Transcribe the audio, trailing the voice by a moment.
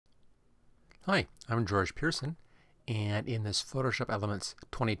Hi, I'm George Pearson, and in this Photoshop Elements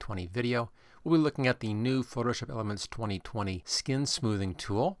 2020 video, we'll be looking at the new Photoshop Elements 2020 Skin Smoothing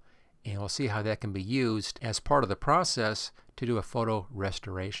tool, and we'll see how that can be used as part of the process to do a photo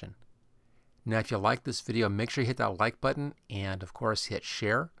restoration. Now, if you like this video, make sure you hit that like button and, of course, hit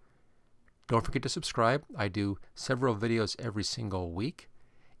share. Don't forget to subscribe. I do several videos every single week.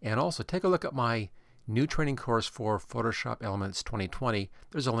 And also, take a look at my new training course for Photoshop Elements 2020.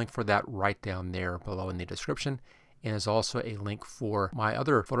 There's a link for that right down there below in the description. And there's also a link for my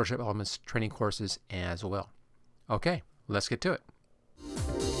other Photoshop Elements training courses as well. Okay, let's get to it.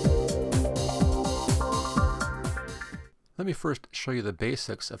 Let me first show you the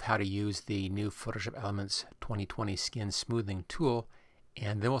basics of how to use the new Photoshop Elements 2020 Skin Smoothing tool,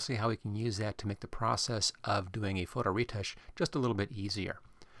 and then we'll see how we can use that to make the process of doing a photo retouch just a little bit easier.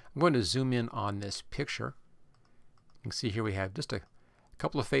 I'm going to zoom in on this picture. You can see here we have just a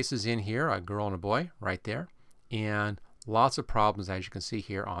couple of faces in here, a girl and a boy right there, and lots of problems as you can see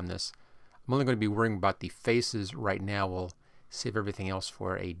here on this. I'm only going to be worrying about the faces right now. We'll save everything else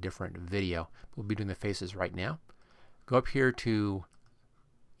for a different video. We'll be doing the faces right now. Go up here to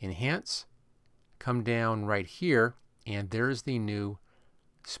Enhance, come down right here, and there's the new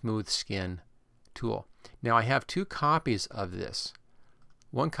Smooth Skin tool. Now I have two copies of this.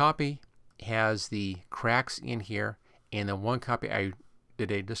 One copy has the cracks in here, and then one copy I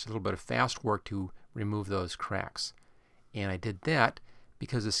did just a little bit of fast work to remove those cracks. And I did that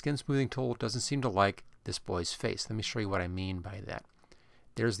because the skin smoothing tool doesn't seem to like this boy's face. Let me show you what I mean by that.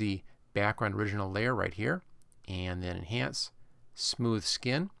 There's the background original layer right here, and then Enhance, Smooth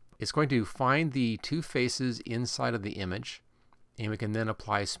Skin. It's going to find the two faces inside of the image, and we can then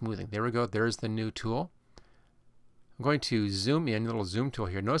apply smoothing. There we go. There's the new tool. I'm going to zoom in, a little zoom tool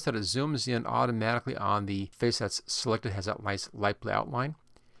here. Notice that it zooms in automatically on the face that's selected, has that nice light blue outline.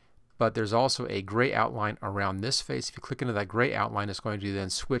 But there's also a gray outline around this face. If you click into that gray outline, it's going to then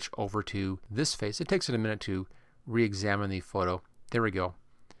switch over to this face. It takes it a minute to re-examine the photo. There we go.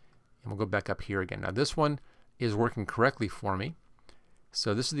 And we'll go back up here again. Now this one is working correctly for me.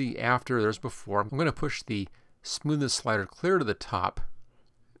 So this is the after, there's before. I'm going to push the smoothness slider clear to the top.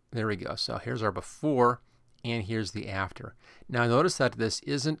 There we go. So here's our before, and here's the after. Now notice that this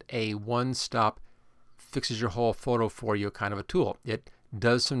isn't a one-stop fixes your whole photo for you kind of a tool. It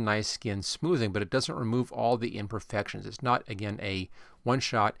does some nice skin smoothing, but it doesn't remove all the imperfections. It's not, again, a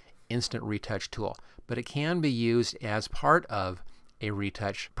one-shot instant retouch tool, but it can be used as part of a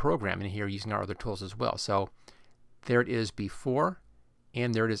retouch program, and here using our other tools as well. So there it is before,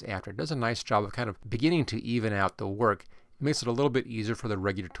 and there it is after. It does a nice job of kind of beginning to even out the work. It makes it a little bit easier for the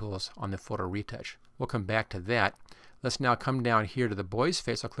regular tools on the photo retouch. We'll come back to that. Let's now come down here to the boy's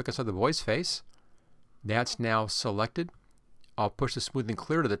face. I'll click inside the boy's face. That's now selected. I'll push the smoothing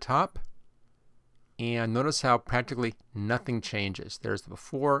clear to the top, and notice how practically nothing changes. There's the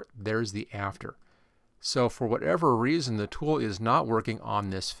before, there's the after. So for whatever reason, the tool is not working on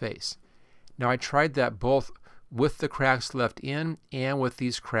this face. Now I tried that both with the cracks left in and with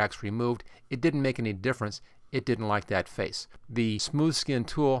these cracks removed. It didn't make any difference. It didn't like that face. The Smooth Skin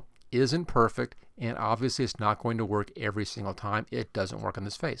tool isn't perfect, and obviously it's not going to work every single time. It doesn't work on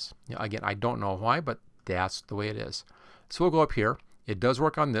this face. Now, again, I don't know why, but that's the way it is. So we'll go up here. It does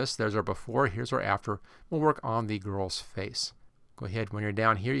work on this. There's our before. Here's our after. We'll work on the girl's face. Go ahead. When you're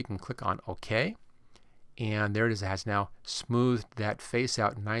down here, you can click on OK. And there it is. It has now smoothed that face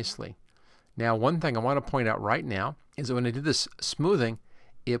out nicely. Now, one thing I want to point out right now is that when I did this smoothing,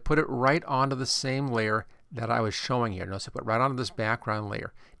 it put it right onto the same layer that I was showing here. Notice I put right onto this background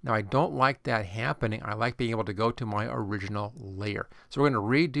layer. Now, I don't like that happening. I like being able to go to my original layer. So we're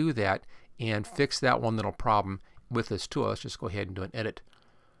going to redo that and fix that one little problem with this tool. Let's just go ahead and do an edit.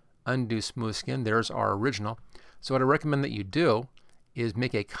 Undo Smooth Skin. There's our original. So what I recommend that you do is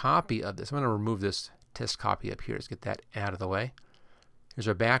make a copy of this. I'm going to remove this test copy up here. Let's get that out of the way. Here's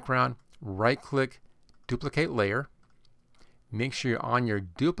our background. Right click, duplicate layer. Make sure you're on your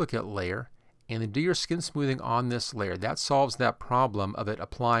duplicate layer, and then do your skin smoothing on this layer. That solves that problem of it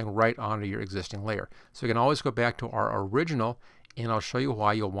applying right onto your existing layer. So you can always go back to our original, and I'll show you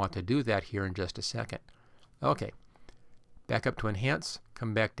why you'll want to do that here in just a second. Okay, back up to Enhance,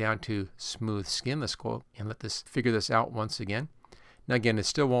 come back down to Smooth Skin. Let's go and let this figure this out once again. Now again, it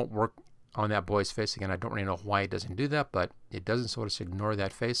still won't work on that boy's face. Again, I don't really know why it doesn't do that, but it doesn't, so just ignore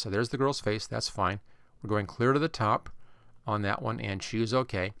that face. So there's the girl's face. That's fine. We're going clear to the top on that one and choose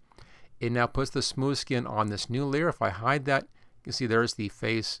OK. It now puts the smooth skin on this new layer. If I hide that, you can see there's the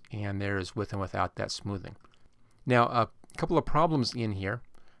face, and there's with and without that smoothing. Now, a couple of problems in here.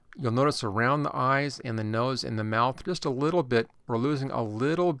 You'll notice around the eyes and the nose and the mouth, just a little bit, we're losing a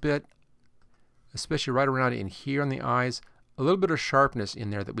little bit especially right around in here on the eyes. A little bit of sharpness in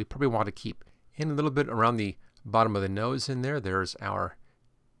there that we probably want to keep. And a little bit around the bottom of the nose in there. There's our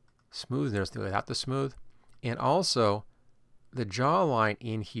smooth. There's without the smooth. And also the jawline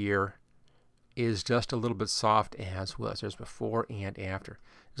in here is just a little bit soft as well. So there's before and after.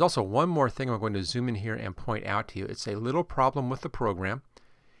 There's also one more thing I'm going to zoom in here and point out to you. It's a little problem with the program.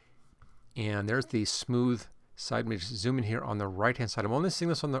 And there's the smooth side. Let me just zoom in here on the right hand side. I'm only seeing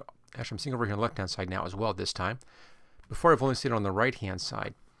this on the, actually I'm seeing over here on the left hand side now as well this time. Before I've only seen it on the right hand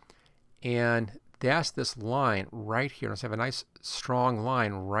side. And that's this line right here. Let's have a nice strong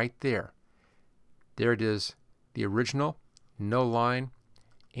line right there. There it is, the original, no line,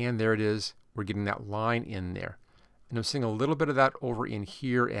 and there it is, we're getting that line in there. And I'm seeing a little bit of that over in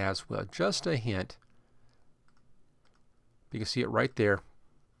here as well, just a hint. You can see it right there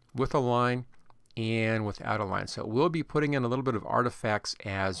with a line and without a line. So we'll be putting in a little bit of artifacts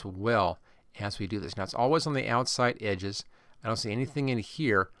as well as we do this. Now it's always on the outside edges. I don't see anything in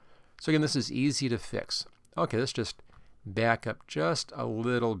here. So again, this is easy to fix. Okay, let's just back up just a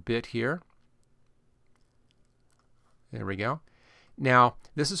little bit here. There we go. Now,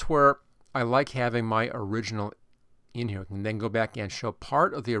 this is where I like having my original in here. I can then go back and show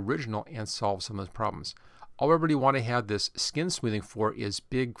part of the original and solve some of those problems. All we really want to have this skin smoothing for is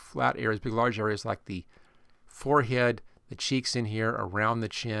big flat areas, big large areas like the forehead, the cheeks in here, around the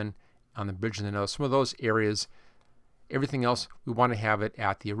chin, on the bridge of the nose. Some of those areas. Everything else, we want to have it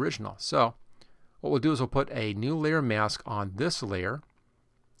at the original. So what we'll do is we'll put a new layer mask on this layer.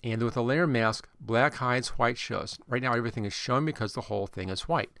 And with a layer mask, black hides, white shows. Right now everything is shown because the whole thing is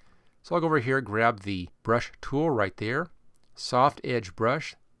white. So I'll go over here, grab the brush tool right there. Soft edge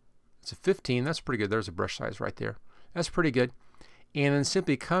brush. It's a 15. That's pretty good. There's a brush size right there. That's pretty good. And then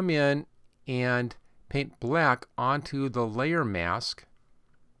simply come in and paint black onto the layer mask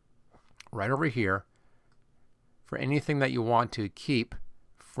right over here for anything that you want to keep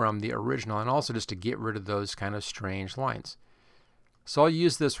from the original, and also just to get rid of those kind of strange lines. So I'll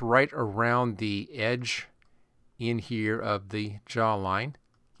use this right around the edge in here of the jawline.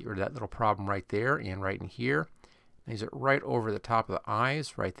 Get rid of that little problem right there and right in here. Use it right over the top of the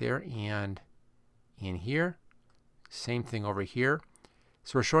eyes right there and in here. Same thing over here.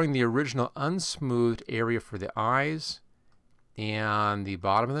 So we're showing the original unsmoothed area for the eyes and the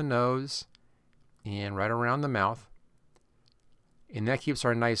bottom of the nose and right around the mouth. And that keeps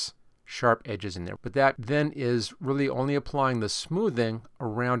our nice sharp edges in there. But that then is really only applying the smoothing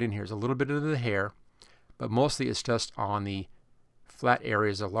around in here. There's a little bit of the hair, but mostly it's just on the flat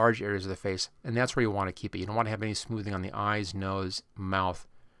areas, the large areas of the face, and that's where you want to keep it. You don't want to have any smoothing on the eyes, nose, mouth,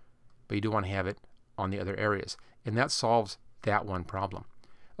 but you do want to have it on the other areas. And that solves that one problem.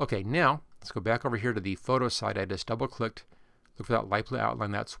 Okay, now let's go back over here to the photo side. I just double clicked. Look for that light blue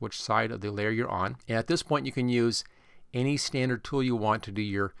outline. That's which side of the layer you're on. And at this point you can use any standard tool you want to do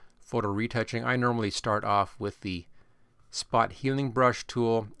your photo retouching. I normally start off with the spot healing brush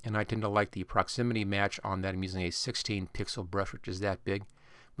tool, and I tend to like the proximity match on that. I'm using a 16 pixel brush, which is that big.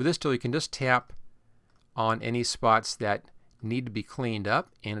 With this tool you can just tap on any spots that need to be cleaned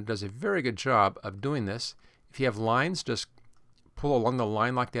up, and it does a very good job of doing this. If you have lines, just pull along the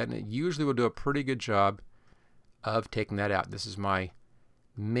line like that, and it usually will do a pretty good job of taking that out. This is my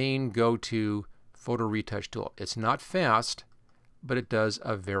main go-to photo retouch tool. It's not fast, but it does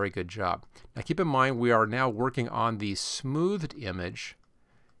a very good job. Now keep in mind we are now working on the smoothed image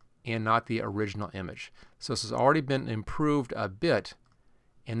and not the original image. So this has already been improved a bit,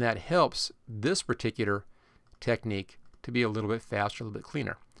 and that helps this particular technique to be a little bit faster, a little bit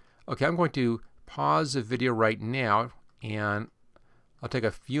cleaner. Okay, I'm going to pause the video right now, and I'll take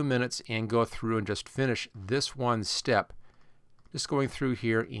a few minutes and go through and just finish this one step. Just going through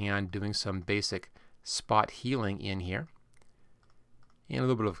here and doing some basic spot healing in here. And a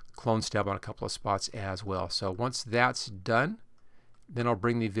little bit of clone stab on a couple of spots as well. So once that's done, then I'll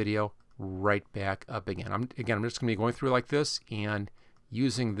bring the video right back up again. I'm just going to be going through like this and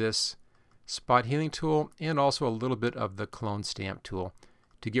using this spot healing tool and also a little bit of the clone stamp tool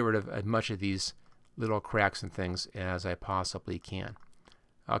to get rid of as much of these little cracks and things as I possibly can.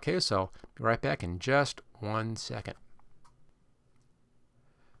 Okay, so be right back in just 1 second.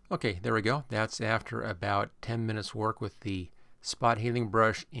 Okay, there we go. That's after about 10 minutes work with the spot healing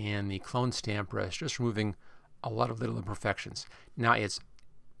brush and the clone stamp brush, just removing a lot of little imperfections. Now it's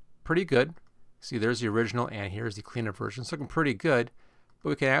pretty good. See, there's the original and here's the cleaner version. It's looking pretty good, but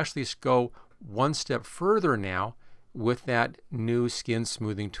we can actually go one step further now with that new skin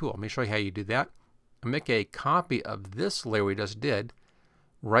smoothing tool. Let me show you how you do that. I'll make a copy of this layer we just did.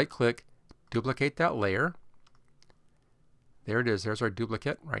 Right click, duplicate that layer. there it is. There's our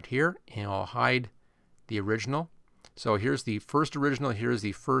duplicate right here, and I'll hide the original. So here's the first original, here's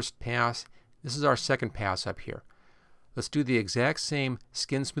the first pass. This is our second pass up here. Let's do the exact same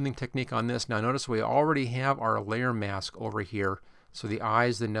skin smoothing technique on this. Now notice we already have our layer mask over here. So the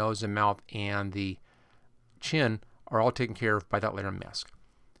eyes, the nose, the mouth, and the chin are all taken care of by that layer mask.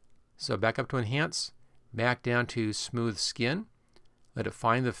 So back up to enhance, back down to smooth skin. Let it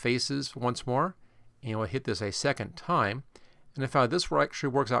find the faces once more, and we'll hit this a second time. And I found this actually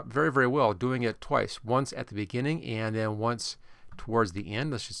works out very, very well, doing it twice, once at the beginning and then once towards the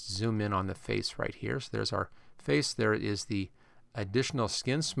end. Let's just zoom in on the face right here. So there's our face. There is the additional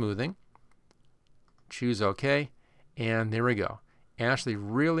skin smoothing. Choose OK, and there we go. Actually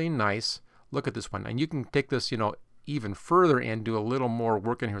really nice. Look at this one. And you can take this, even further and do a little more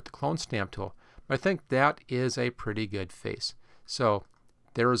work in here with the clone stamp tool. But I think that is a pretty good face. So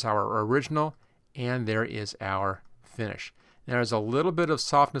there is our original, and there is our finish. There's a little bit of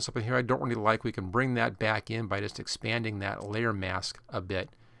softness up in here I don't really like. We can bring that back in by just expanding that layer mask a bit.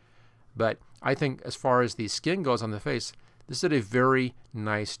 But I think as far as the skin goes on the face, this did a very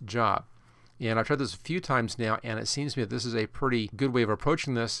nice job. And I've tried this a few times now, and it seems to me that this is a pretty good way of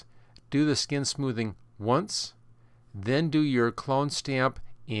approaching this. Do the skin smoothing once, then do your clone stamp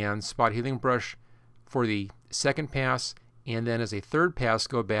and spot healing brush for the second pass, and then as a third pass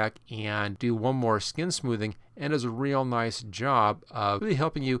go back and do one more skin smoothing, and does a real nice job of really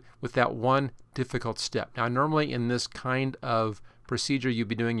helping you with that one difficult step. Now normally in this kind of procedure you'd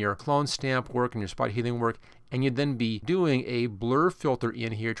be doing your clone stamp work and your spot healing work, and you'd then be doing a blur filter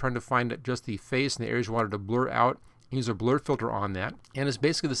in here, trying to find just the face and the areas you wanted to blur out. Use a blur filter on that, and it's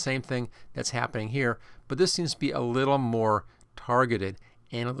basically the same thing that's happening here, but this seems to be a little more targeted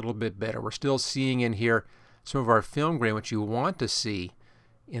and a little bit better. We're still seeing in here some of our film grain, which you want to see,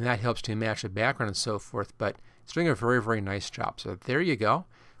 and that helps to match the background and so forth, but it's doing a very, very nice job. So there you go.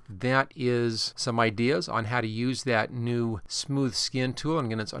 That is some ideas on how to use that new smooth skin tool. And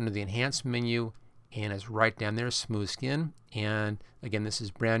again, it's under the enhance menu, and it's right down there, smooth skin. And again, this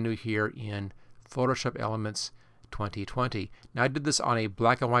is brand new here in Photoshop Elements 2020. Now I did this on a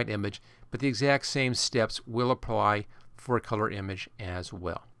black and white image, but the exact same steps will apply for a color image as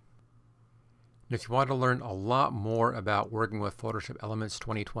well. And if you want to learn a lot more about working with Photoshop Elements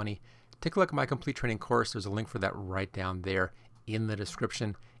 2020, take a look at my complete training course. There's a link for that right down there in the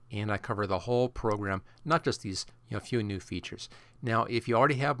description, and I cover the whole program, not just these few new features. Now, if you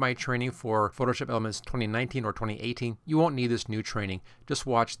already have my training for Photoshop Elements 2019 or 2018, you won't need this new training. Just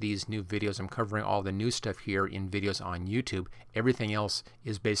watch these new videos. I'm covering all the new stuff here in videos on YouTube. Everything else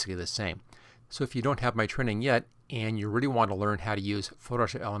is basically the same. So if you don't have my training yet and you really want to learn how to use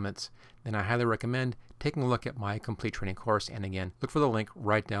Photoshop Elements, then I highly recommend taking a look at my complete training course. And again, look for the link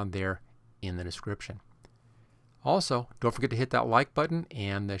right down there in the description. Also, don't forget to hit that like button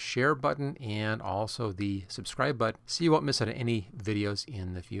and the share button and also the subscribe button so you won't miss out on any videos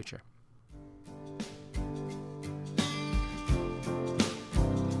in the future.